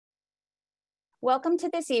Welcome to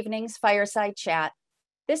this evening's Fireside Chat.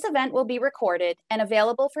 This event will be recorded and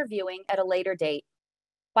available for viewing at a later date.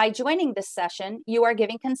 By joining this session, you are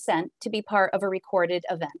giving consent to be part of a recorded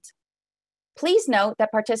event. Please note that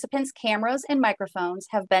participants' cameras and microphones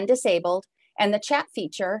have been disabled and the chat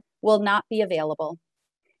feature will not be available.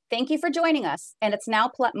 Thank you for joining us, and it's now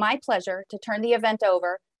my pleasure to turn the event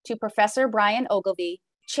over to Professor Brian Ogilvie,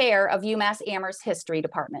 Chair of UMass Amherst History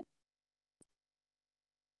Department.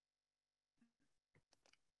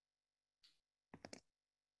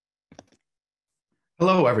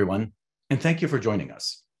 Hello, everyone, and thank you for joining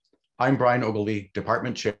us. I'm Brian Ogilvie,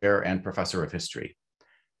 Department Chair and Professor of History.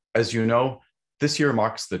 As you know, this year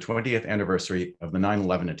marks the 20th anniversary of the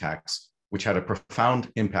 9/11 attacks, which had a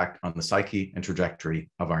profound impact on the psyche and trajectory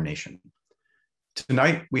of our nation.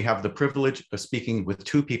 Tonight, we have the privilege of speaking with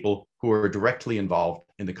two people who were directly involved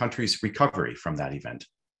in the country's recovery from that event.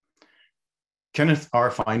 Kenneth R.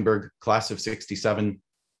 Feinberg, class of '67,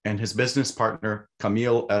 and his business partner,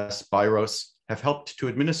 Camille S. Biros, have helped to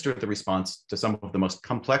administer the response to some of the most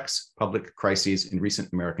complex public crises in recent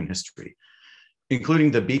American history, including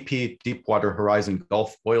the BP Deepwater Horizon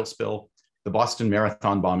Gulf oil spill, the Boston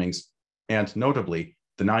Marathon bombings, and notably,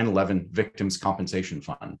 the 9/11 Victims' Compensation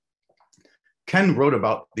Fund. Ken wrote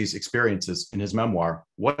about these experiences in his memoir,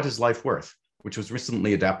 What is Life Worth?, which was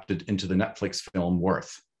recently adapted into the Netflix film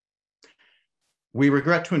Worth. We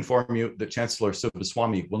regret to inform you that Chancellor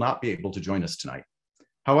Subbaswamy will not be able to join us tonight.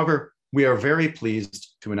 However, we are very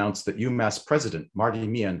pleased to announce that UMass President Marty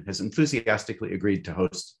Meehan has enthusiastically agreed to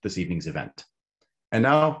host this evening's event. And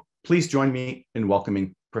now, please join me in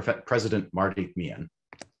welcoming President Marty Meehan.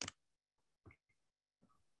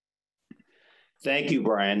 Thank you,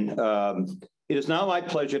 Brian. It is now my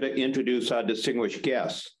pleasure to introduce our distinguished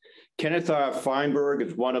guests. Kenneth R. Feinberg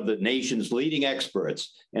is one of the nation's leading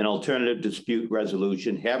experts in alternative dispute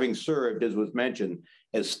resolution, having served, as was mentioned,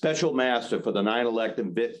 as Special Master for the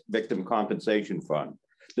 9/11 Victim Compensation Fund,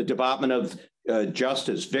 the Department of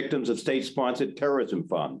Justice Victims of State-Sponsored Terrorism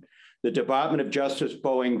Fund, the Department of Justice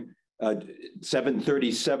Boeing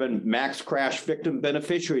 737 MAX Crash Victim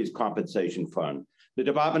Beneficiaries Compensation Fund, the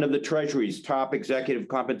Department of the Treasury's Top Executive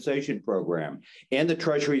Compensation Program, and the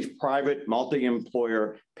Treasury's Private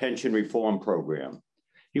Multi-Employer Pension Reform Program.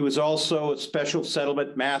 He was also a Special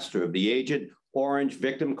Settlement Master of the Agent Orange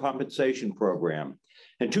Victim Compensation Program.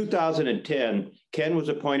 In 2010, Ken was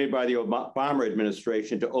appointed by the Obama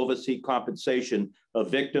administration to oversee compensation of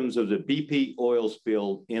victims of the BP oil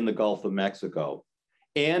spill in the Gulf of Mexico.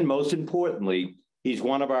 And most importantly, he's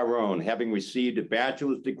one of our own, having received a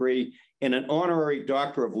bachelor's degree and an honorary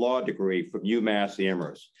Doctor of Law degree from UMass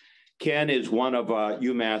Amherst. Ken is one of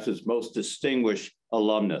UMass's most distinguished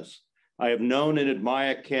alumnus. I have known and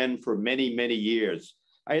admired Ken for many, many years.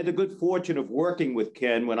 I had the good fortune of working with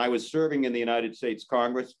Ken when I was serving in the United States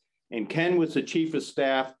Congress, and Ken was the chief of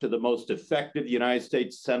staff to the most effective United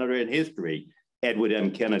States senator in history, Edward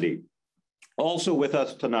M. Kennedy. Also with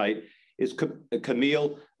us tonight is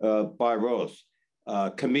Camille Biros.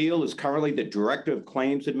 Camille is currently the Director of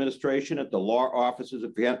Claims Administration at the law offices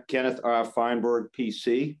of Kenneth R. Feinberg,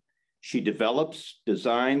 PC. She develops,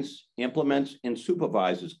 designs, implements, and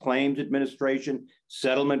supervises claims administration,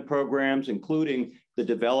 settlement programs, including the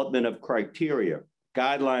development of criteria,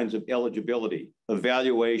 guidelines of eligibility,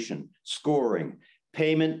 evaluation, scoring,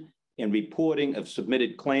 payment, and reporting of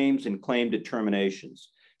submitted claims and claim determinations.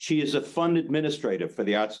 She is a fund administrator for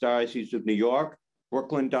the Archdiocese of New York,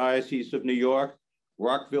 Brooklyn Diocese of New York,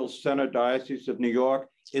 Rockville Center Diocese of New York,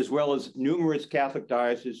 as well as numerous Catholic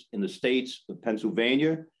dioceses in the states of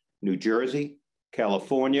Pennsylvania, New Jersey,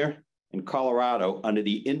 California, and Colorado under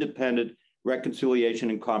the Independent Reconciliation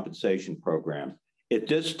and Compensation Program. At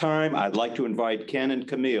this time, I'd like to invite Ken and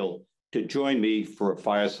Camille to join me for a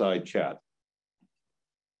fireside chat.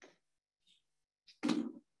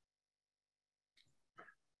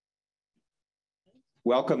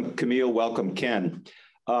 Welcome, Camille. Welcome, Ken.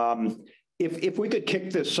 If we could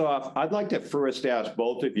kick this off, I'd like to first ask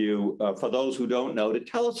both of you, for those who don't know, to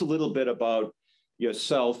tell us a little bit about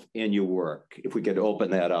yourself and your work, if we could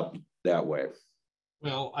open that up that way.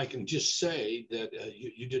 Well, I can just say that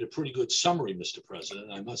you did a pretty good summary, Mr.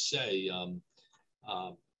 President. I must say,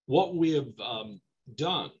 what we have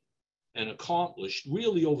done and accomplished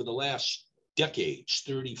really over the last decades,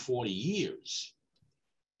 30, 40 years,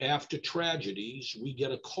 after tragedies, we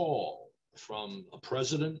get a call from a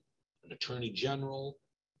president, an attorney general,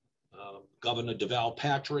 Governor Deval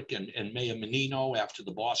Patrick and Mayor Menino after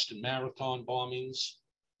the Boston Marathon bombings.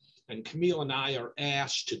 And Camille and I are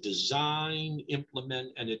asked to design,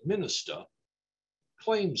 implement, and administer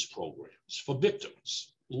claims programs for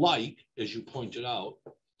victims, like, as you pointed out,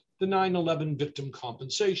 the 9/11 Victim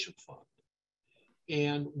Compensation Fund.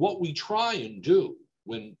 And what we try and do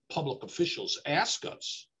when public officials ask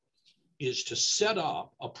us is to set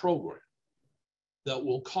up a program that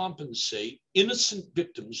will compensate innocent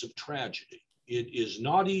victims of tragedy. It is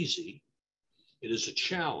not easy. It is a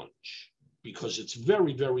challenge because it's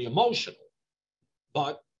very, very emotional.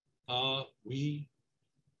 But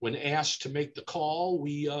when asked to make the call,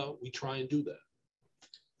 we try and do that.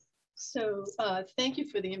 So thank you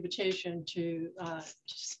for the invitation to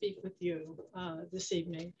speak with you this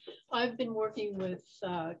evening. I've been working with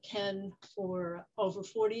Ken for over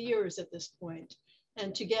 40 years at this point.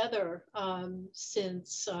 And together,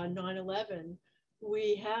 since 9/11,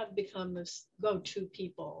 we have become the go-to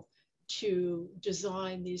people to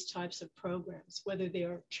design these types of programs, whether they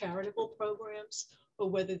are charitable programs or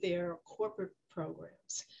whether they are corporate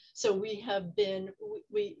programs. So we have been,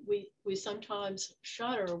 we sometimes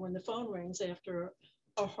shudder when the phone rings after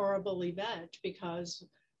a horrible event because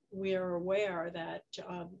we are aware that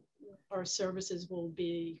our services will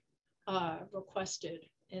be requested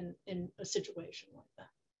in a situation like that.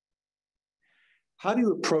 How do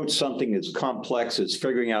you approach something as complex as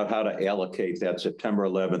figuring out how to allocate that September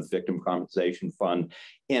 11th Victim Compensation Fund?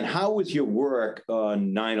 And how was your work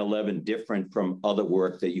on 9/11 different from other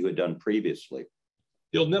work that you had done previously?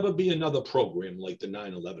 There'll never be another program like the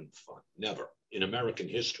 9/11 Fund, never, in American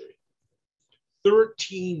history.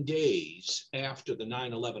 13 days after the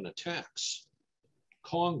 9/11 attacks,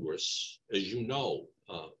 Congress, as you know,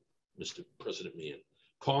 Mr. President Meehan,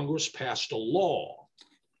 Congress passed a law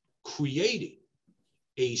creating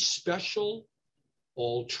a special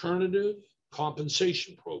alternative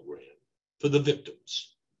compensation program for the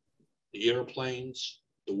victims, the airplanes,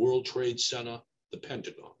 the World Trade Center, the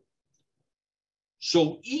Pentagon.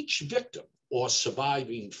 So each victim or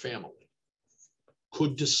surviving family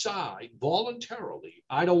could decide voluntarily,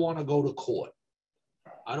 I don't want to go to court.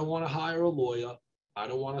 I don't want to hire a lawyer. I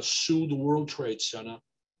don't want to sue the World Trade Center.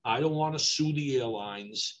 I don't want to sue the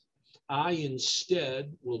airlines. I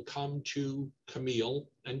instead will come to Camille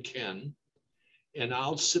and Ken, and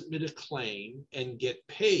I'll submit a claim and get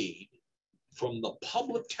paid from the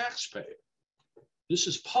public taxpayer. This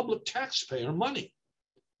is public taxpayer money.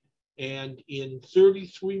 And in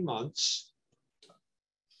 33 months,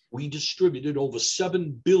 we distributed over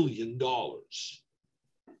 $7 billion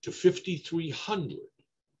to 5,300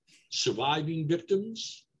 surviving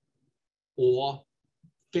victims or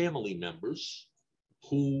family members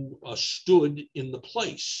who stood in the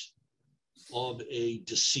place of a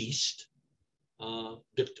deceased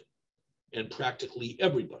victim. And practically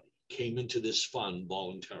everybody came into this fund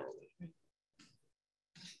voluntarily.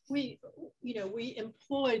 We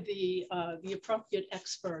employed the appropriate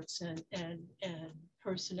experts and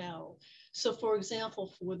personnel. So for example,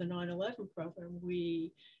 for the 9/11 program,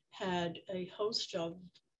 we had a host of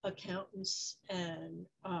accountants and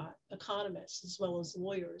economists, as well as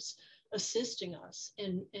lawyers, assisting us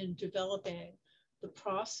in developing the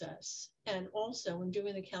process and also in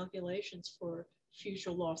doing the calculations for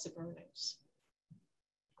future loss of earnings.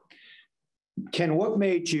 Ken, what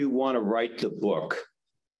made you want to write the book?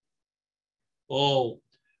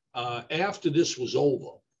 After this was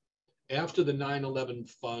over, after the 9/11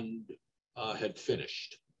 Fund had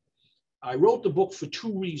finished, I wrote the book for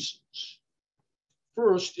two reasons.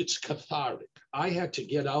 First, it's cathartic. I had to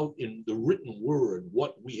get out in the written word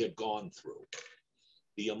what we had gone through,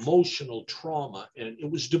 the emotional trauma, and it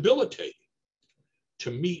was debilitating to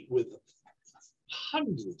meet with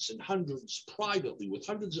hundreds and hundreds privately, with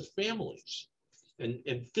hundreds of families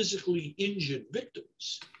and physically injured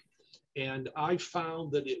victims. And I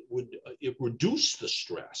found that it reduced the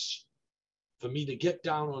stress for me to get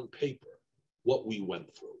down on paper what we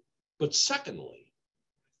went through. But secondly,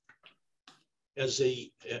 as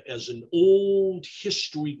an old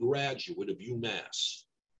history graduate of UMass,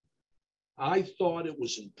 I thought it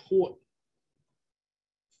was important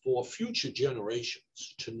for future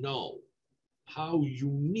generations to know how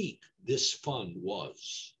unique this fund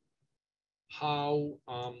was, how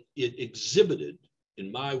it exhibited, in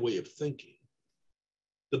my way of thinking,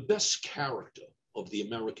 the best character of the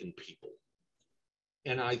American people.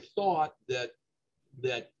 And I thought that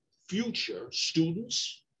future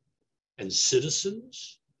students and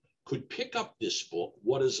citizens could pick up this book,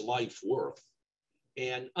 What is Life Worth,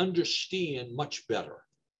 and understand much better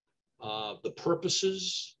the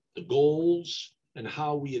purposes, the goals, and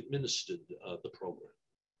how we administered the program.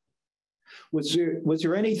 Was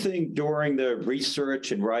there anything during the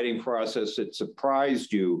research and writing process that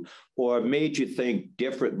surprised you or made you think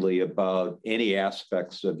differently about any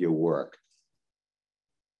aspects of your work?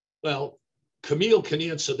 Well, Camille can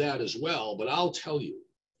answer that as well, but I'll tell you,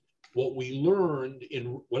 What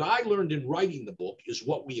I learned in writing the book is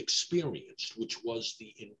what we experienced, which was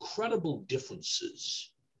the incredible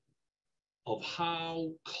differences of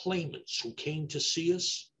how claimants who came to see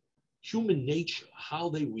us, human nature, how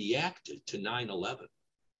they reacted to 9/11.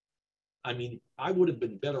 I mean, I would have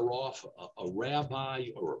been better off a rabbi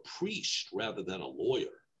or a priest rather than a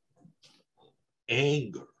lawyer.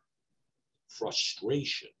 Anger,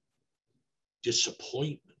 frustration,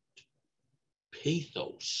 disappointment,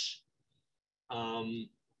 pathos.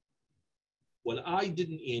 What I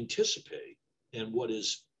didn't anticipate and what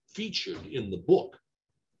is featured in the book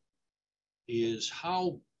is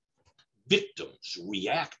how victims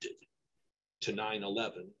reacted to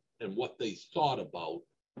 9/11 and what they thought about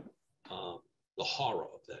the horror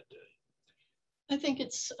of that day. I think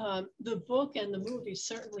it's the book and the movie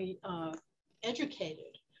certainly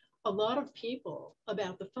educated a lot of people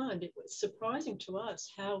about the fund. It was surprising to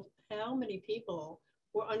us how many people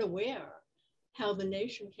were unaware how the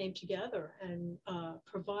nation came together and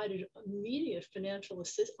provided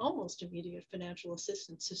almost immediate financial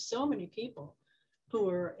assistance to so many people who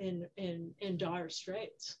were in dire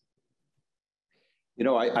straits. You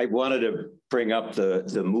know, I wanted to bring up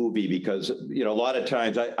the movie because, you know, a lot of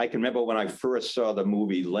times I can remember when I first saw the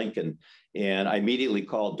movie Lincoln, and I immediately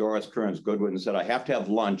called Doris Kearns Goodwin and said, I have to have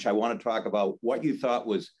lunch. I want to talk about what you thought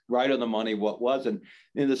was right on the money, what wasn't.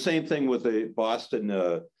 And the same thing with the Boston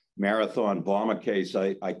Marathon bomber case.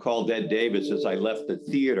 I called Ed Davis as I left the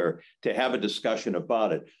theater to have a discussion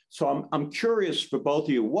about it. So I'm curious for both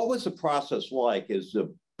of you, what was the process like as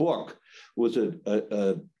the book was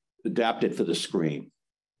adapted for the screen?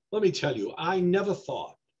 Let me tell you, I never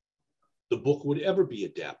thought the book would ever be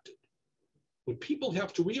adapted. What people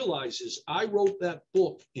have to realize is I wrote that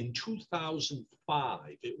book in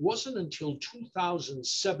 2005. It wasn't until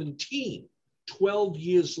 2017, 12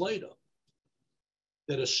 years later,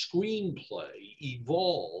 that a screenplay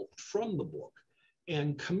evolved from the book.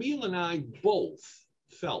 And Camille and I both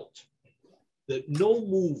felt that no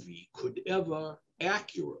movie could ever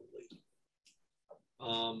accurately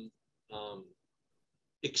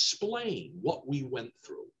explain what we went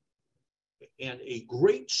through. And a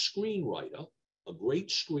great screenwriter, a great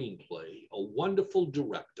screenplay, a wonderful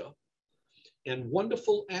director, and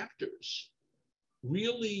wonderful actors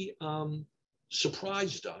really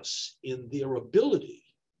surprised us in their ability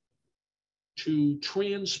to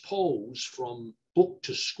transpose from book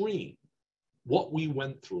to screen what we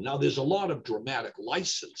went through. Now, there's a lot of dramatic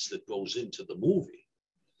license that goes into the movie.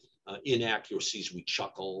 Inaccuracies, we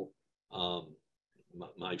chuckle.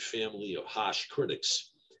 My family are harsh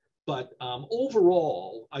critics. But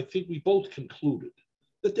overall, I think we both concluded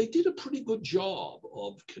that they did a pretty good job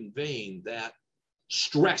of conveying that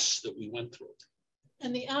stress that we went through.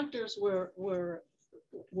 And the actors were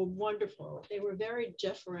wonderful. They were very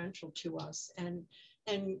deferential to us and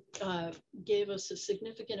gave us a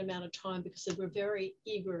significant amount of time because they were very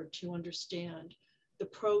eager to understand the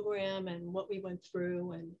program and what we went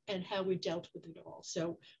through and how we dealt with it all.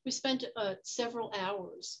 So we spent several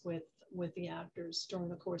hours with the actors during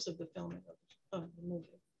the course of the filming of the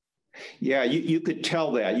movie. Yeah, you could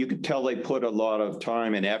tell that. You could tell they put a lot of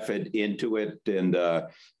time and effort into it. And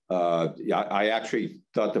I actually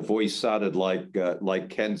thought the voice sounded like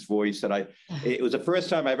Ken's voice. And it was the first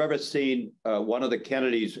time I've ever seen one of the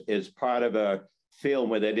Kennedys as part of a film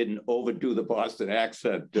where they didn't overdo the Boston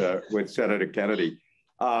accent with Senator Kennedy.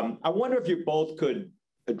 I wonder if you both could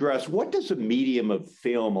address, what does a medium of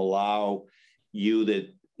film allow you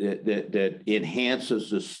that enhances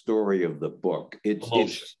the story of the book?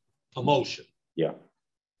 Emotion. Yeah.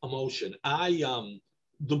 Emotion.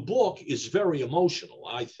 The book is very emotional,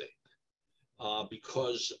 I think,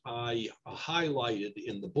 because I highlighted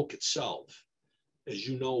in the book itself, as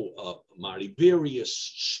you know, Marty, various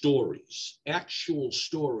stories, actual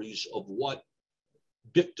stories of what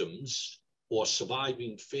victims or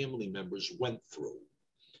surviving family members went through.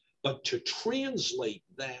 But to translate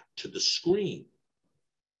that to the screen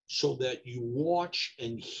so that you watch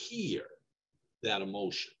and hear that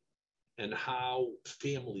emotion and how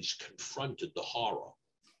families confronted the horror,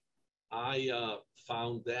 I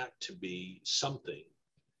found that to be something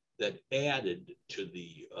that added to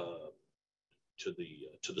the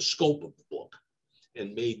scope of the book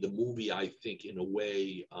and made the movie, I think, in a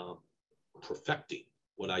way, perfecting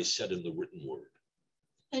what I said in the written word.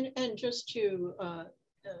 And just to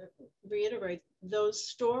reiterate, those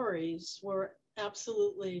stories were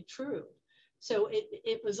absolutely true. So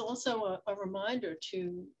it was also a reminder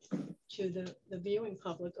to the viewing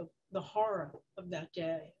public of the horror of that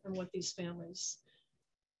day and what these families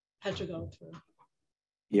had to go through.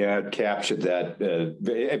 Yeah, it captured that.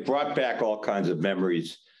 It brought back all kinds of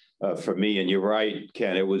memories for me. And you're right,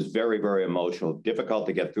 Ken, it was very, very emotional, difficult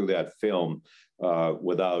to get through that film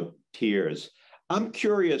without tears. I'm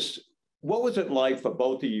curious, what was it like for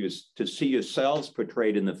both of you to see yourselves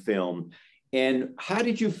portrayed in the film? And how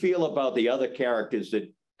did you feel about the other characters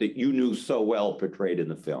that you knew so well portrayed in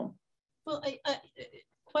the film? Well,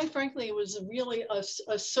 quite frankly, it was really a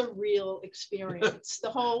surreal experience. The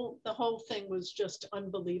whole thing was just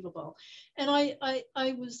unbelievable. And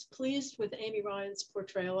I was pleased with Amy Ryan's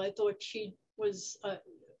portrayal. I thought she was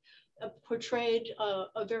portrayed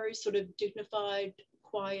a very sort of dignified,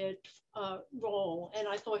 quiet role. And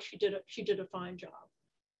I thought she did a fine job.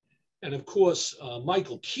 And of course,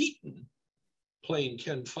 Michael Keaton playing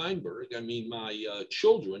Ken Feinberg. I mean, my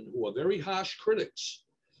children, who are very harsh critics,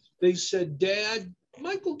 they said, "Dad,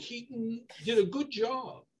 Michael Keaton did a good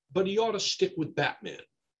job, but he ought to stick with Batman.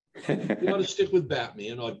 He ought to stick with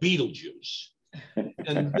Batman or Beetlejuice."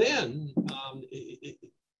 And then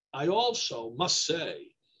I also must say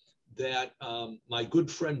that my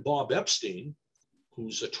good friend Bob Epstein,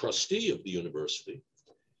 who's a trustee of the university,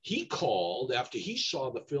 he called after he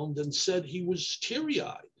saw the film and said he was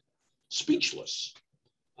teary-eyed, speechless.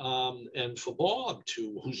 And for Bob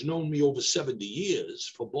who's known me over 70 years,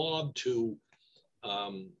 for Bob to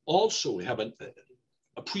also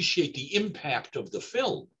appreciate the impact of the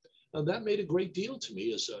film, that made a great deal to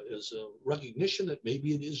me as a recognition that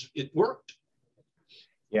maybe it worked.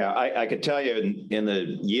 Yeah, I could tell you in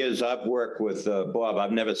the years I've worked with Bob,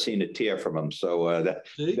 I've never seen a tear from him. So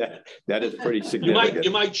that is pretty significant.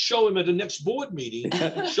 You might show him at the next board meeting,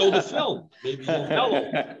 show the film. Maybe you'll tell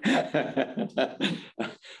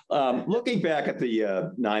him. Looking back at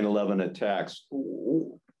the 9/11 attacks,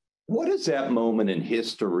 what does that moment in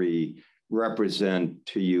history represent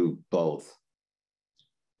to you both?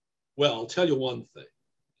 Well, I'll tell you one thing.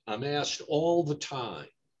 I'm asked all the time,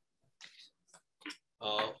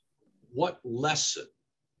 what lesson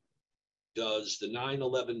does the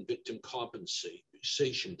 9/11 victim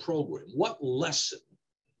compensation program, what lesson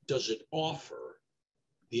does it offer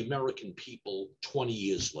the American people 20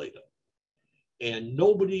 years later? And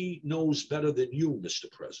nobody knows better than you,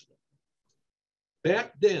 Mr. President.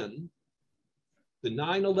 Back then, the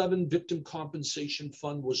 9/11 Victim Compensation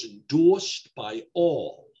Fund was endorsed by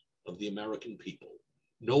all of the American people.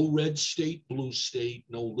 No red state, blue state,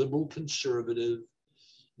 no liberal conservative,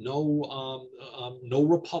 no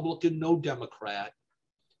Republican, no Democrat,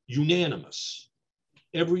 unanimous.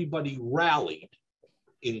 Everybody rallied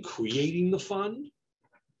in creating the fund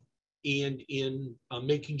and in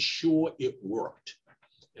making sure it worked.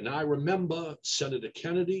 And I remember Senator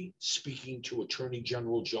Kennedy speaking to Attorney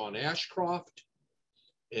General John Ashcroft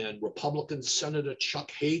and Republican Senator Chuck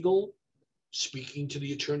Hagel speaking to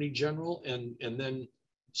the Attorney General, and then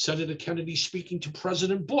Senator Kennedy speaking to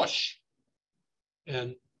President Bush.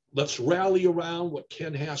 And let's rally around what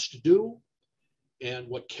Ken has to do and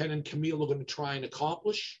what Ken and Camille are going to try and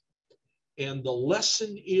accomplish. And the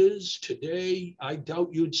lesson is today, I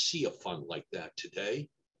doubt you'd see a fund like that today.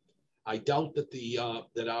 I doubt that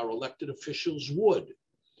that our elected officials would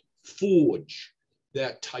forge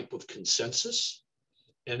that type of consensus,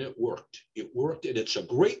 and it worked. It worked, and it's a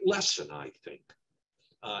great lesson, I think,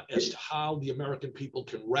 as to how the American people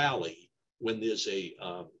can rally when there's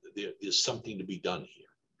there's something to be done here.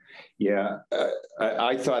 Yeah,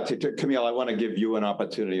 I thought, Camille, I want to give you an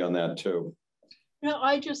opportunity on that too. No,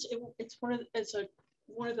 it's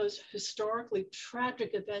one of those historically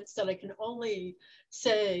tragic events that I can only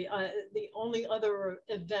say the only other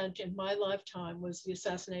event in my lifetime was the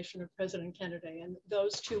assassination of President Kennedy, and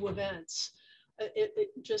those two events, it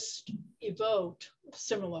just evoked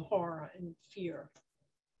similar horror and fear.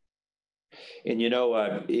 And you know,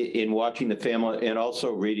 in watching the film and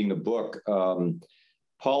also reading the book,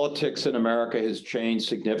 politics in America has changed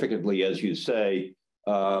significantly, as you say.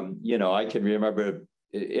 You know, I can remember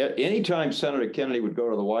anytime Senator Kennedy would go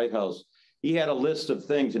to the White House, he had a list of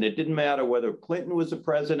things, and it didn't matter whether Clinton was the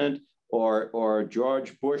president or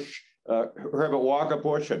George Bush, Herbert Walker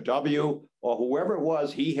Bush, or W, or whoever it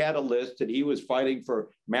was, he had a list, and he was fighting for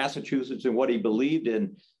Massachusetts and what he believed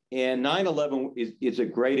in. And 9/11 is a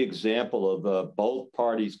great example of both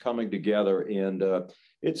parties coming together, and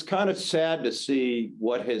it's kind of sad to see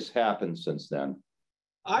what has happened since then.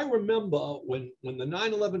 I remember when the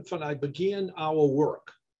 9/11 fund, I began our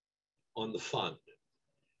work on the fund,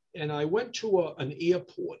 and I went to an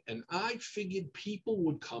airport, and I figured people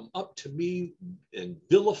would come up to me and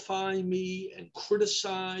vilify me and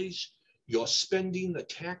criticize, "You're spending the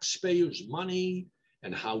taxpayers' money,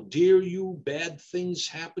 and how dare you, bad things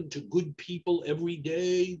happen to good people every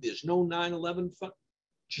day, there's no 9/11 fund."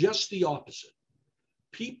 Just the opposite.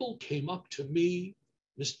 People came up to me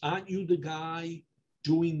Aren't you the guy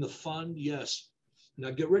doing the fund? Yes.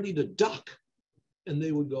 Now get ready to duck. And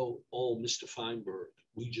they would go, oh, Mr. Feinberg,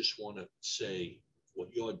 we just want to say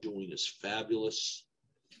what you're doing is fabulous.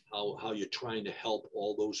 How you're trying to help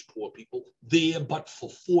all those poor people there, but for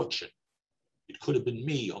fortune. It could have been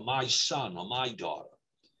me or my son or my daughter.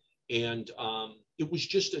 And it was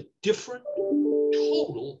just a different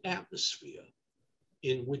total atmosphere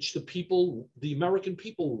in which the American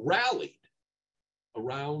people rallied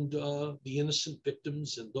around the innocent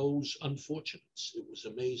victims and those unfortunates. It was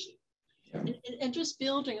amazing. And just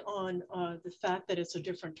building on the fact that it's a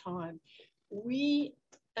different time, we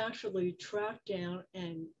actually tracked down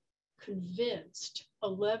and convinced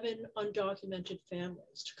 11 undocumented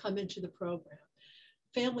families to come into the program.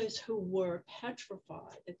 Families who were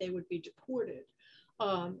petrified that they would be deported.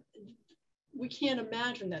 We can't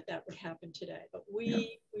imagine that that would happen today, but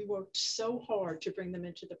we worked so hard to bring them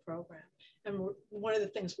into the program. And one of the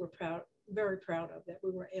things we're very proud of, that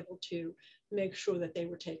we were able to make sure that they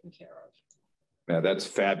were taken care of. Yeah, that's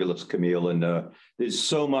fabulous, Camille. And there's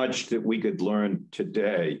so much that we could learn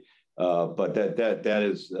today, but that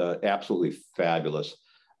is absolutely fabulous.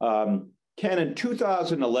 Ken, in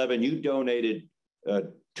 2011, you donated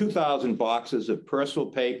 2,000 boxes of personal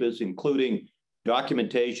papers, including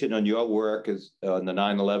documentation on your work as on the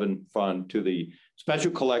 9/11 Fund, to the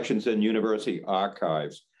Special Collections and University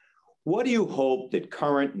Archives. What do you hope that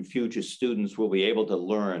current and future students will be able to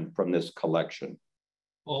learn from this collection?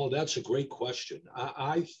 Oh, that's a great question.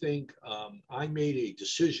 I think I made a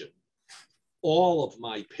decision. All of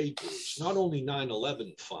my papers, not only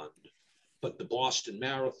 9/11 Fund, but the Boston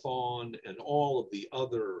Marathon and all of the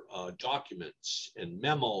other documents and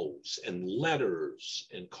memos and letters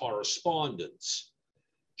and correspondence,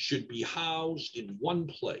 should be housed in one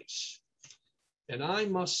place. And I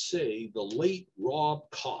must say, the late Rob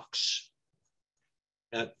Cox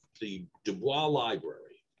at the Dubois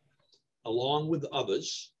Library, along with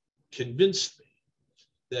others, convinced me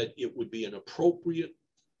that it would be an appropriate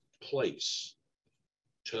place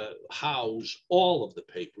to house all of the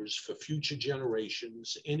papers for future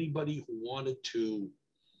generations. Anybody who wanted to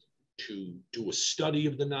do a study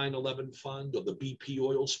of the 9/11 Fund or the BP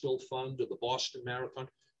oil spill fund or the Boston Marathon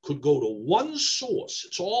could go to one source.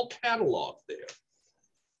 It's all cataloged there.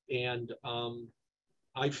 And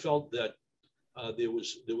I felt that there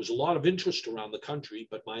was a lot of interest around the country,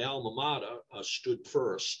 but my alma mater stood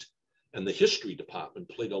first, and the history department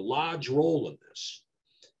played a large role in this.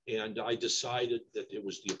 And I decided that it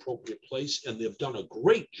was the appropriate place, and they've done a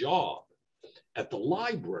great job at the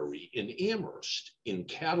library in Amherst in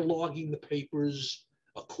cataloging the papers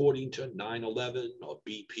according to 9/11 or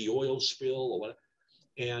BP oil spill or whatever.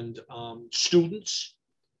 And students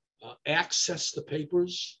access the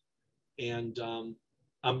papers, and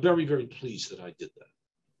I'm very, very pleased that I did that.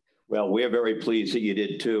 Well, we're very pleased that you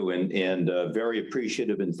did too, and very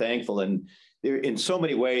appreciative and thankful. And there, in so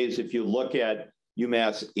many ways, if you look at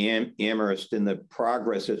UMass Amherst and the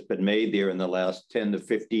progress that's been made there in the last 10 to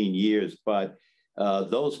 15 years, but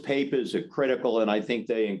those papers are critical, and I think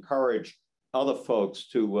they encourage other folks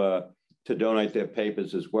to donate their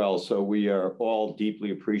papers as well. So we are all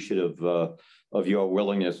deeply appreciative of your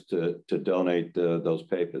willingness to donate those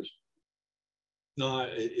papers. No,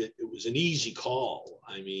 it was an easy call.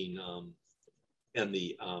 I mean, and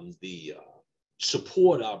the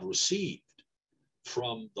support I've received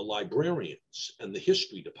from the librarians and the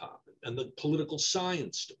history department and the political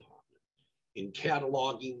science department in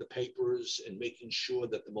cataloging the papers and making sure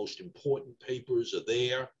that the most important papers are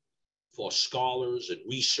there for scholars and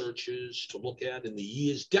researchers to look at in the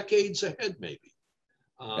years, decades ahead, maybe.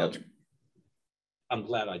 I'm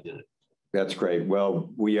glad I did it. That's great.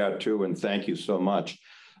 Well, we are too, and thank you so much.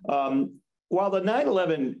 While the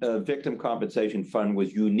 9/11 Victim Compensation Fund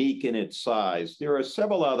was unique in its size, there are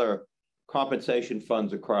several other compensation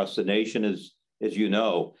funds across the nation, as you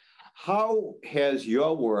know. How has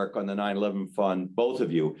your work on the 9/11 Fund, both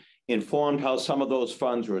of you, informed how some of those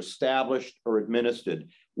funds were established or administered?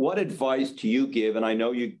 What advice do you give, and I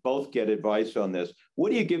know you both get advice on this, what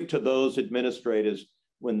do you give to those administrators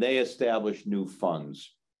when they establish new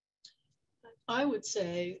funds? I would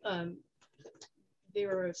say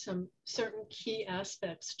there are some certain key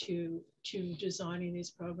aspects to designing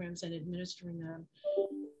these programs and administering them.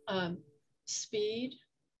 Speed,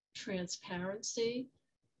 transparency,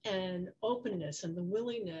 and openness, and the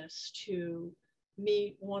willingness to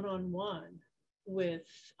meet one-on-one with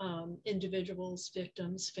individuals,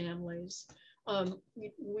 victims, families.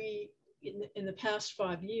 We in the past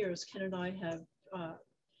 5 years, Ken and I have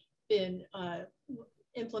been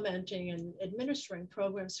implementing and administering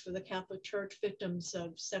programs for the Catholic Church victims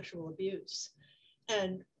of sexual abuse.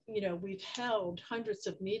 And, we've held hundreds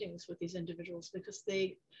of meetings with these individuals because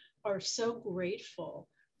they are so grateful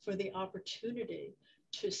for the opportunity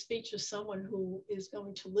to speak to someone who is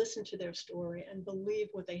going to listen to their story and believe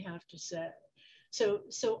what they have to say.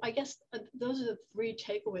 So I guess those are the three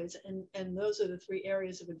takeaways, and those are the three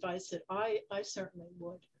areas of advice that I certainly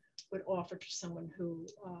would offer to someone who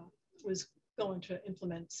was going to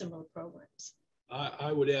implement similar programs.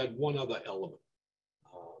 I would add one other element.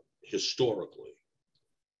 Historically,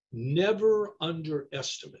 never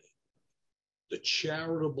underestimate the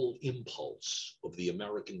charitable impulse of the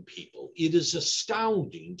American people. It is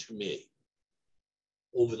astounding to me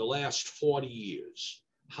over the last 40 years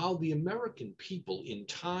how the American people in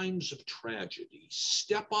times of tragedy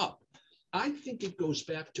step up. I think it goes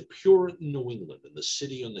back to Puritan New England and the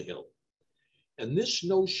city on the hill. And this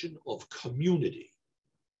notion of community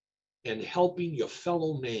and helping your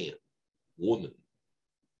fellow man, woman,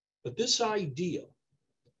 but this idea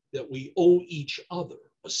that we owe each other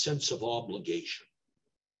a sense of obligation,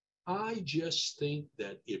 I just think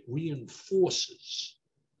that it reinforces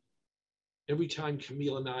every time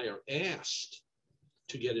Camille and I are asked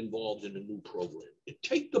to get involved in a new program.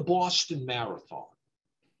 Take the Boston Marathon.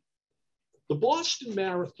 The Boston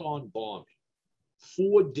Marathon bombing,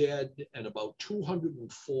 4 dead and about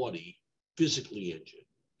 240 physically injured.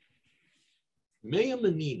 Mayor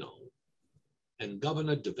Menino and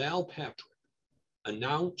Governor Deval Patrick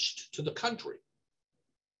announced to the country,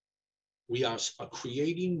 we are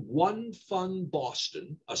creating One Fund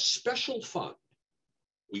Boston, a special fund.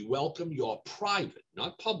 We welcome your private,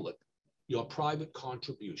 not public, your private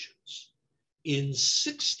contributions. In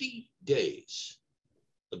 60 days,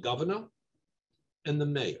 the governor and the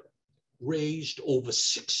mayor raised over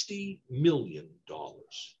 $60 million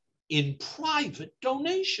in private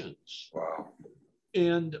donations. Wow.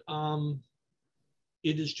 And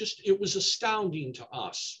it was astounding to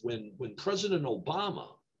us when President Obama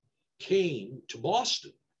came to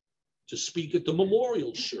Boston to speak at the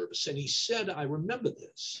memorial service. And he said, I remember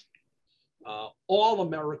this, all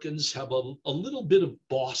Americans have a little bit of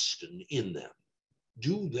Boston in them.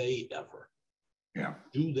 Do they ever? Yeah.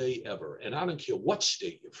 Do they ever? And I don't care what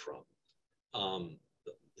state you're from.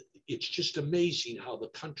 It's just amazing how the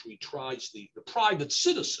country tries, the private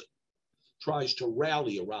citizen tries to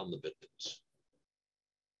rally around the victims.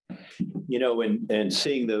 And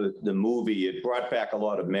seeing the movie, it brought back a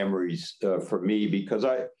lot of memories for me, because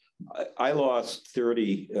I lost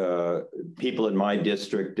 30 people in my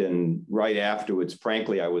district, and right afterwards,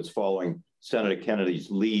 frankly, I was following Senator Kennedy's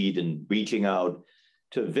lead and reaching out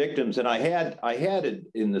to victims. And I had it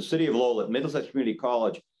in the city of Lowell at Middlesex Community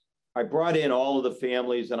College. I brought in all of the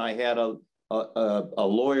families, and I had a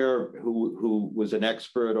lawyer who was an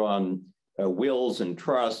expert on wills and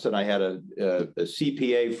trusts, and I had a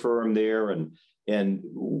CPA firm there, and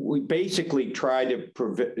we basically tried to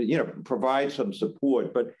provide some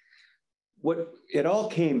support. But what it all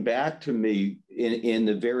came back to me in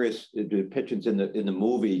the various depictions in the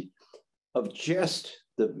movie of just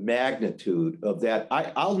the magnitude of that.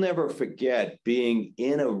 I'll never forget being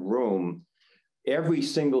in a room. Every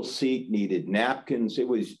single seat needed napkins. It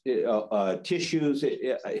was tissues.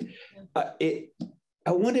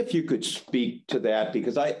 I wonder if you could speak to that,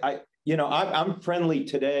 because I'm friendly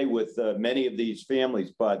today with many of these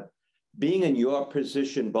families, but being in your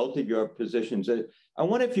position, both of your positions, I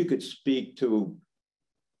wonder if you could speak to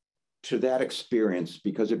that experience,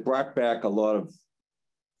 because it brought back a lot of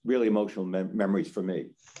really emotional memories for me.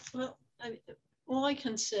 Well, all I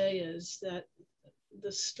can say is that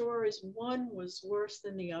the stories, one was worse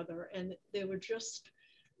than the other, and they were just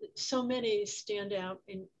so many stand out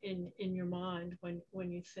in your mind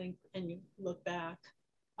when you think and you look back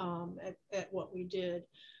at what we did.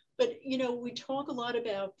 But we talk a lot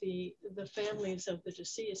about the families of the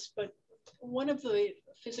deceased, but one of the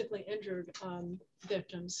physically injured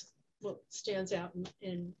victims stands out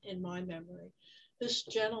in my memory. This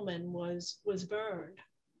gentleman was burned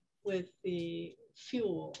with the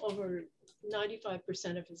fuel over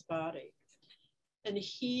 95% of his body. And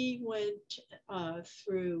he went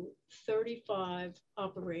through 35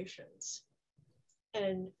 operations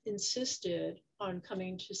and insisted on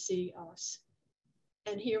coming to see us.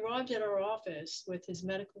 And he arrived at our office with his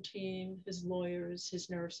medical team, his lawyers, his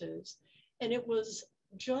nurses. And it was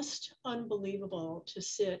just unbelievable to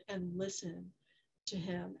sit and listen to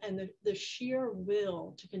him. And the sheer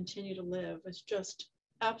will to continue to live was just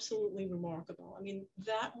absolutely remarkable. I mean,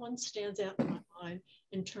 that one stands out in my mind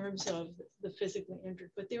in terms of the physically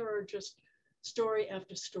injured, but there are just story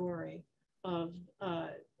after story of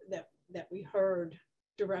that we heard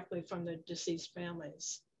directly from the deceased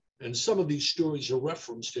families. And some of these stories are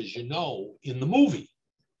referenced, as you know, in the movie.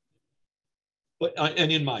 But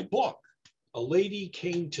and in my book, a lady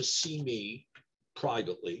came to see me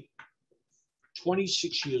privately,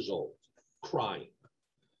 26 years old, crying.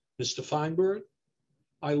 Mr. Feinberg,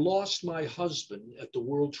 I lost my husband at the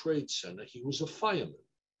World Trade Center. He was a fireman.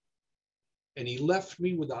 And he left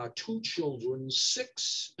me with our two children,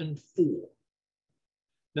 6 and 4.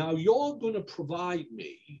 Now you're going to provide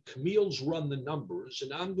me, Camille's run the numbers,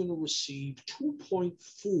 and I'm going to receive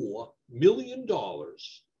 $2.4 million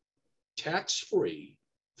tax-free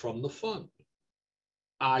from the fund.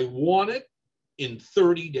 I want it in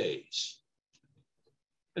 30 days.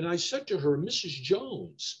 And I said to her, Mrs.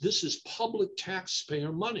 Jones, this is public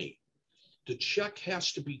taxpayer money. The check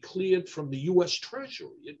has to be cleared from the US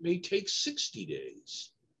Treasury. It may take 60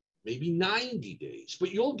 days, maybe 90 days,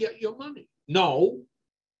 but you'll get your money. No,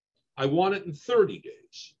 I want it in 30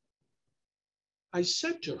 days. I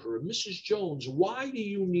said to her, Mrs. Jones, why do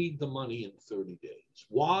you need the money in 30 days?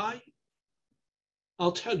 Why?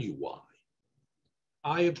 I'll tell you why.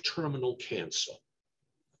 I have terminal cancer.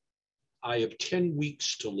 I have 10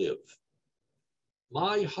 weeks to live.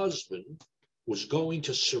 My husband was going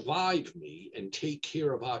to survive me and take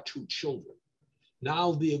care of our 2 children.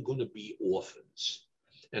 Now they're going to be orphans.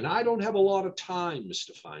 And I don't have a lot of time,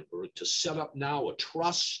 Mr. Feinberg, to set up now a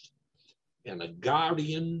trust and a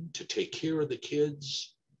guardian to take care of the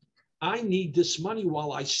kids. I need this money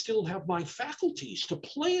while I still have my faculties to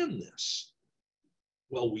plan this.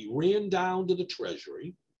 Well, we ran down to the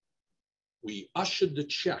Treasury. We ushered the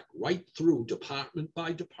check right through department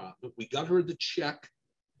by department. We got her the check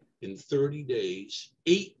in 30 days.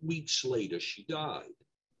 8 weeks later, she died.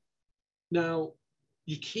 Now,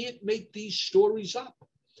 you can't make these stories up.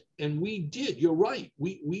 And we did, you're right.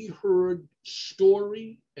 We heard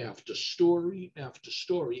story after story after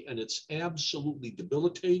story, and it's absolutely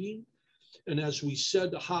debilitating. And as we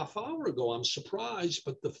said a half hour ago, I'm surprised,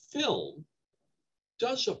 but the film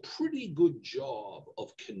does a pretty good job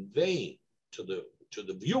of conveying to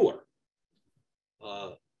the viewer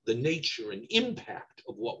the nature and impact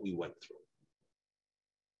of what we went through.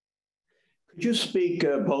 Could you speak,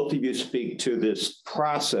 both of you speak to this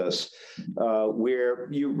process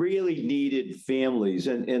where you really needed families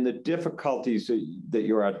and the difficulties that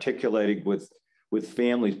you're articulating with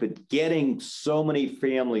families, but getting so many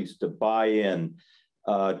families to buy in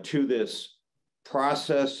to this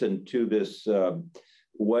process and to this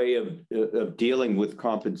way of dealing with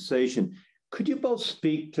compensation. Could you both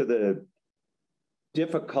speak to the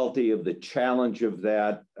difficulty of the challenge of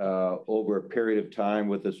that over a period of time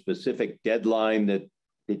with a specific deadline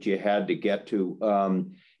that you had to get to?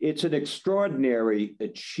 It's an extraordinary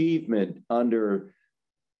achievement under,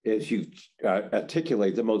 as you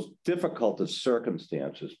articulate, the most difficult of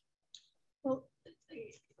circumstances. Well,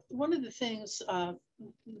 one of the things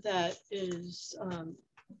that is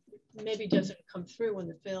maybe doesn't come through in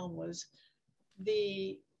the film was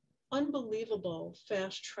the unbelievable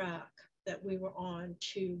fast track that we were on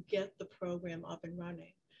to get the program up and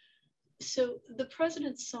running. So the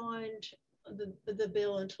president signed the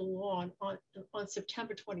bill into law on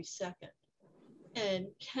September 22nd. And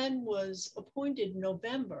Ken was appointed in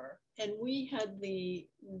November, and we had the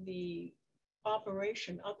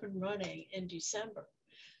operation up and running in December.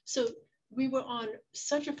 So we were on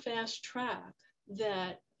such a fast track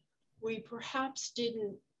that we perhaps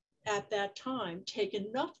didn't at that time take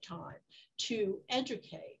enough time to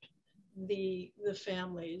educate the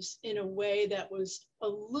families in a way that was a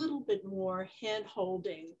little bit more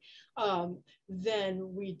hand-holding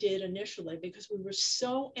than we did initially, because we were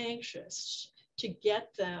so anxious to get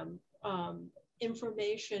them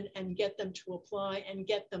information and get them to apply and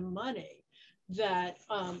get them money that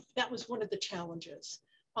that was one of the challenges.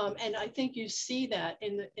 And I think you see that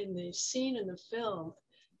in the scene in the film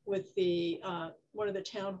with the one of the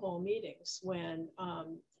town hall meetings when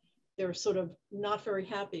they're sort of not very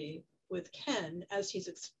happy with Ken as he's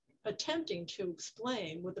attempting to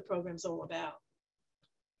explain what the program's all about.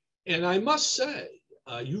 And I must say,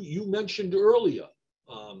 you mentioned earlier,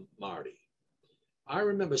 Marty, I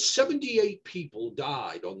remember 78 people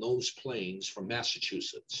died on those planes from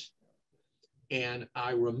Massachusetts. And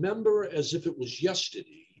I remember as if it was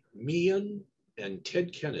yesterday, me and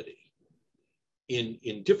Ted Kennedy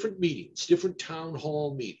in different meetings, different town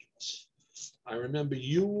hall meetings. I remember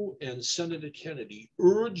you and Senator Kennedy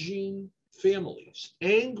urging families,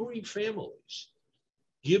 angry families,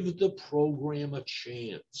 give the program a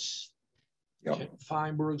chance. Yep. Ken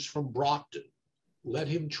Feinberg's from Brockton. Let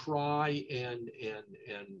him try and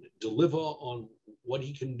deliver on what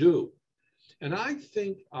he can do. And I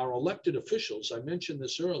think our elected officials, I mentioned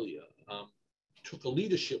this earlier, took a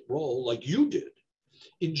leadership role like you did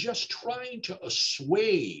in just trying to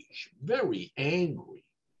assuage very angry,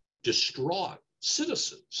 distraught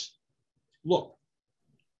citizens. Look,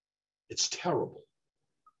 it's terrible,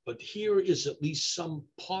 but here is at least some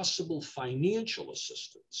possible financial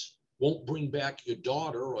assistance. Won't bring back your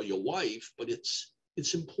daughter or your wife, but it's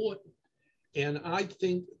important. And I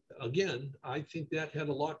think, again, I think that had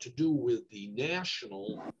a lot to do with the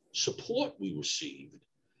national support we received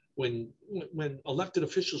when elected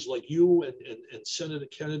officials like you and Senator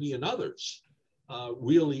Kennedy and others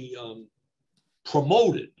really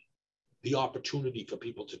promoted the opportunity for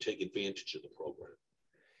people to take advantage of the program.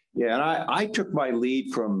 Yeah, and I took my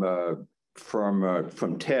lead from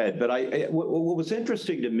Ted, but what was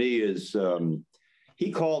interesting to me is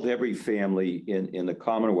he called every family in the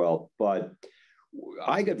Commonwealth, but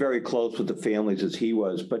I got very close with the families as he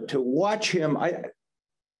was. But to watch him,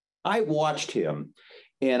 I watched him,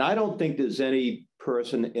 and I don't think there's any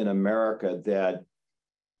person in America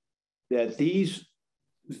that these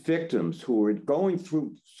victims who are going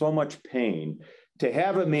through so much pain, to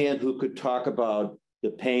have a man who could talk about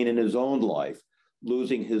the pain in his own life,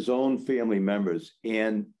 losing his own family members.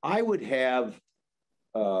 And I would have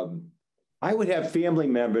family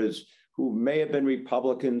members who may have been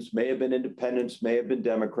Republicans, may have been independents, may have been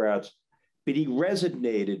Democrats, but he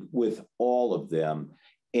resonated with all of them.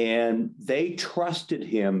 And they trusted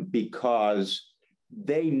him because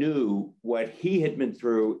they knew what he had been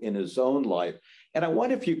through in his own life. And I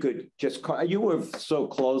wonder if you could just, you were so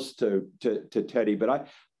close to Teddy, but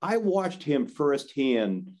I watched him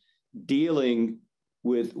firsthand dealing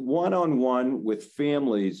with one-on-one with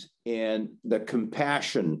families, and the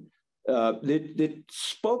compassion that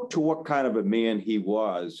spoke to what kind of a man he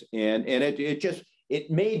was. And it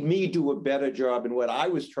made me do a better job in what I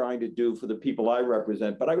was trying to do for the people I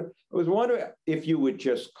represent. But I was wondering if you would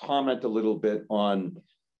just comment a little bit on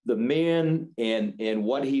the man and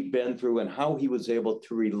what he'd been through and how he was able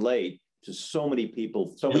to relate to so many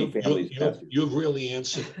people, so many families. You've really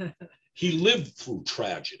answered it. He lived through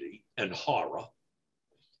tragedy and horror,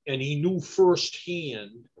 and he knew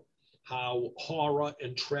firsthand how horror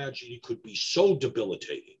and tragedy could be so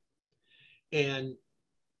debilitating. And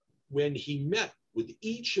when he met with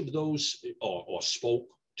each of those, or spoke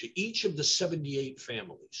to each of the 78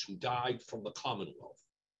 families who died from the Commonwealth,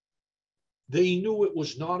 they knew it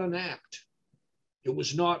was not an act. It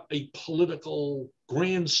was not a political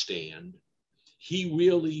grandstand. He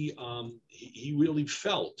really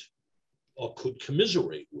felt or could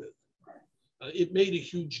commiserate with. It made a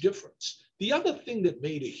huge difference. The other thing that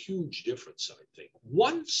made a huge difference, I think,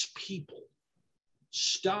 once people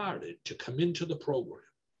started to come into the program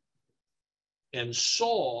and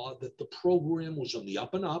saw that the program was on the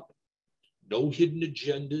up and up, no hidden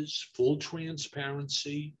agendas, full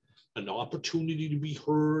transparency, an opportunity to be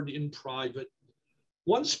heard in private.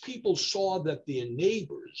 Once people saw that their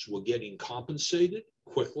neighbors were getting compensated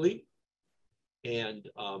quickly and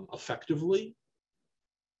effectively,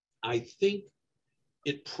 I think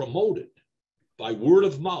it promoted by word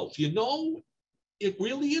of mouth. You know, it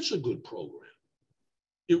really is a good program.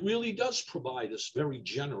 It really does provide us very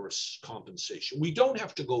generous compensation. We don't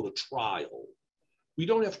have to go to trial. We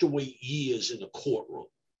don't have to wait years in a courtroom.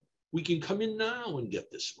 We can come in now and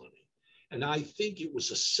get this money. And I think it was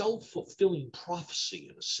a self-fulfilling prophecy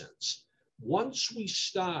in a sense. Once we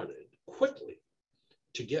started quickly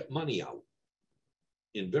to get money out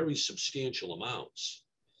in very substantial amounts,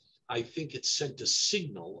 I think it sent a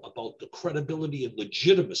signal about the credibility and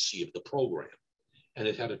legitimacy of the program. And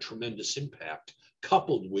it had a tremendous impact,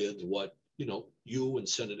 coupled with what, you and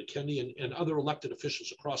Senator Kennedy and other elected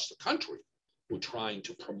officials across the country were trying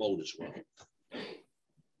to promote as well.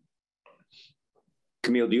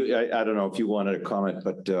 Camille, I don't know if you wanted to comment,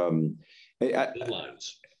 but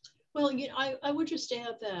well, I would just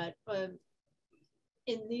add that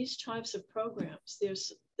in these types of programs,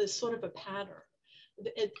 there's sort of a pattern.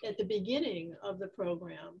 At the beginning of the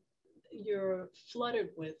program, you're flooded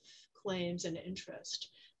with claims and interest.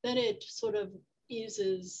 Then it sort of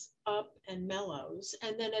eases up and mellows.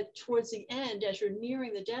 And then towards the end, as you're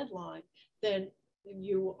nearing the deadline, then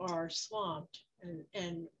you are swamped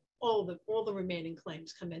and all the remaining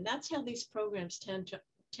claims come in. That's how these programs tend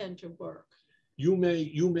to work. You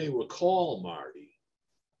may recall, Marty,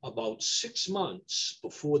 about 6 months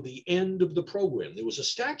before the end of the program, there was a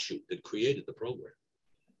statute that created the program.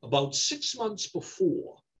 About 6 months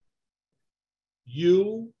before,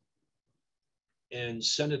 you and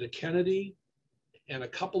Senator Kennedy and a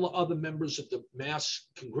couple of other members of the Mass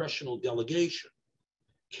Congressional delegation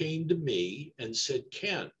came to me and said,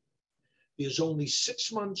 Ken, there's only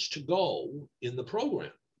 6 months to go in the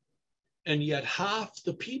program. and yet half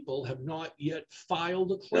the people have not yet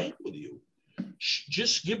filed a claim with you.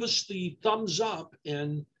 Just give us the thumbs up,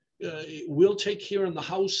 and we'll take care in the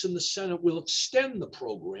House and the Senate. We'll extend the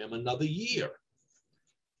program another year.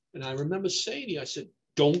 And I remember saying to you, I said,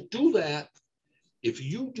 don't do that. If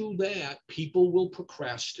you do that, people will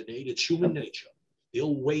procrastinate. It's human nature.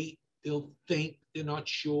 They'll wait, they'll think, they're not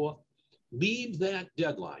sure. Leave that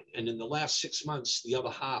deadline. And in the last 6 months, the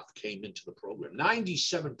other half came into the program.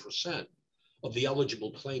 97% of the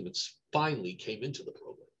eligible claimants finally came into the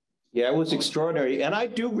program. Yeah, it was extraordinary. And I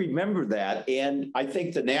do remember that. And I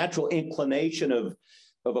think the natural inclination of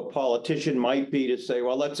a politician might be to say,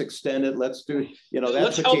 well, let's extend it. Let's do,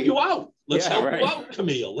 let's help you out. Let's help you out,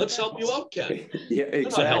 Camille. Let's help you out, Ken. Yeah, exactly.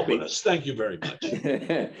 You're not helping us. Thank you very much.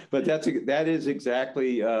 But that is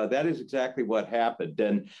exactly what happened.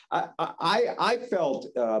 And I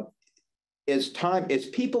felt as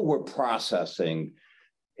people were processing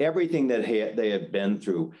everything that they had been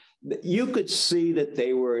through, you could see that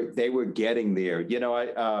they were getting there.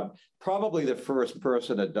 Probably the first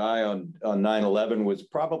person to die on 9/11 was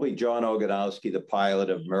probably John Ogonowski, the pilot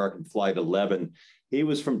of American Flight 11. He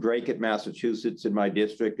was from Drake, Massachusetts, in my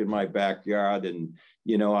district, in my backyard, and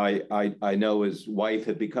I know his wife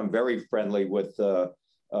had become very friendly with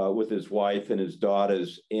his wife and his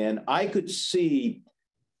daughters, and I could see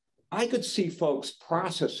folks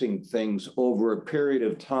processing things over a period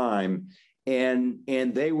of time, and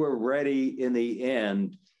they were ready in the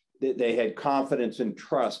end. They had confidence and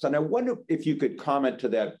trust. And I wonder if you could comment to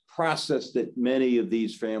that process that many of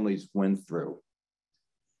these families went through.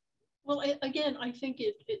 Well, again, I think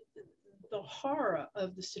the horror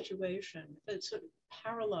of the situation, it sort of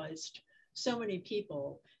paralyzed so many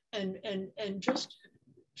people, and just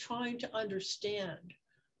trying to understand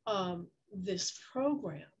this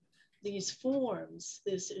program, these forms,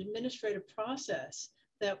 this administrative process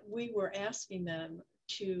that we were asking them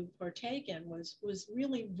to partake in was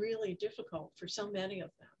really, really difficult for so many of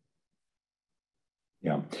them.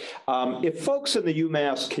 Yeah. If folks in the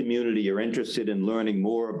UMass community are interested in learning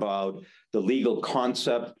more about the legal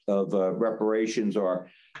concept of reparations, or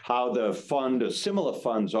how the fund or similar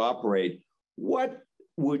funds operate, what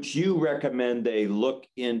would you recommend they look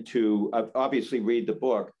into? Obviously read the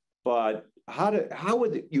book, but how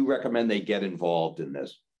would you recommend they get involved in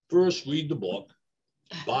this? First, read the book.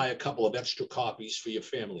 Buy a couple of extra copies for your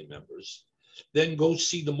family members, then go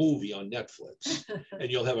see the movie on Netflix,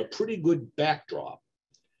 and you'll have a pretty good backdrop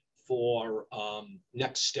for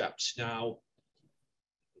next steps. Now,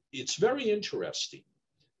 it's very interesting.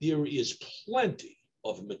 There is plenty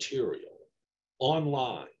of material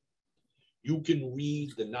online. You can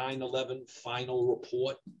read the 9/11 final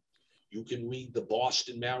report. You can read the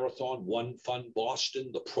Boston Marathon, One Fund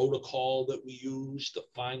Boston, the protocol that we used, the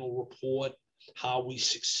final report, how we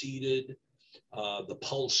succeeded, the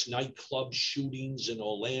Pulse nightclub shootings in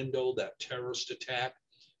Orlando, that terrorist attack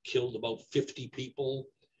killed about 50 people,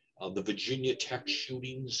 the Virginia Tech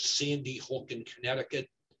shootings, Sandy Hook in Connecticut,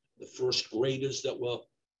 the first graders that were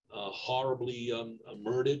horribly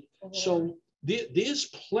murdered. So there's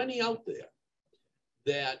plenty out there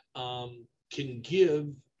that can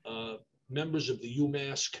give members of the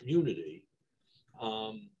UMass community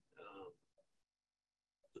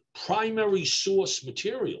primary source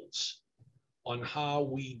materials on how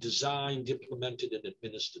we designed, implemented, and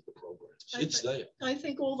administered the programs. It's there. I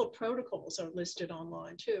think all the protocols are listed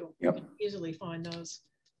online too. Yep. You can easily find those.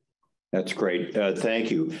 That's great.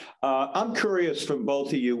 Thank you. I'm curious from both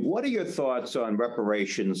of you, what are your thoughts on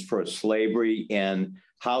reparations for slavery and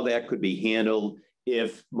how that could be handled?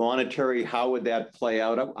 If monetary, how would that play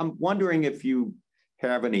out? I'm wondering if you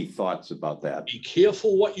have any thoughts about that. Be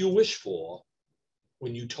careful what you wish for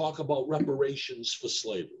when you talk about reparations for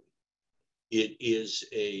slavery. It is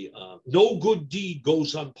no good deed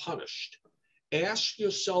goes unpunished. Ask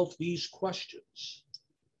yourself these questions.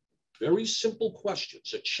 Very simple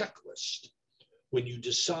questions, a checklist, when you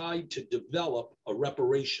decide to develop a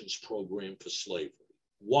reparations program for slavery.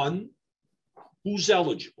 One, who's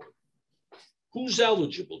eligible? Who's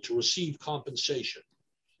eligible to receive compensation?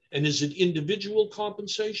 And is it individual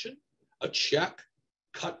compensation, a check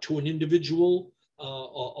cut to an individual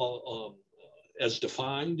as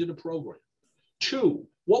defined in a program? Two,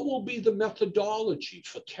 what will be the methodology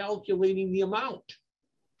for calculating the amount?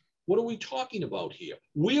 What are we talking about here?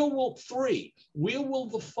 Where will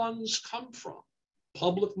the funds come from?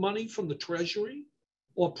 Public money from the Treasury,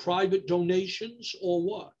 or private donations, or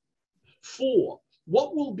what? Four,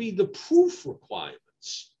 what will be the proof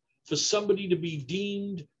requirements for somebody to be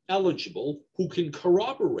deemed eligible who can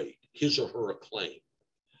corroborate his or her claim?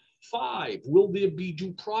 Five, will there be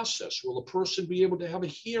due process? Will a person be able to have a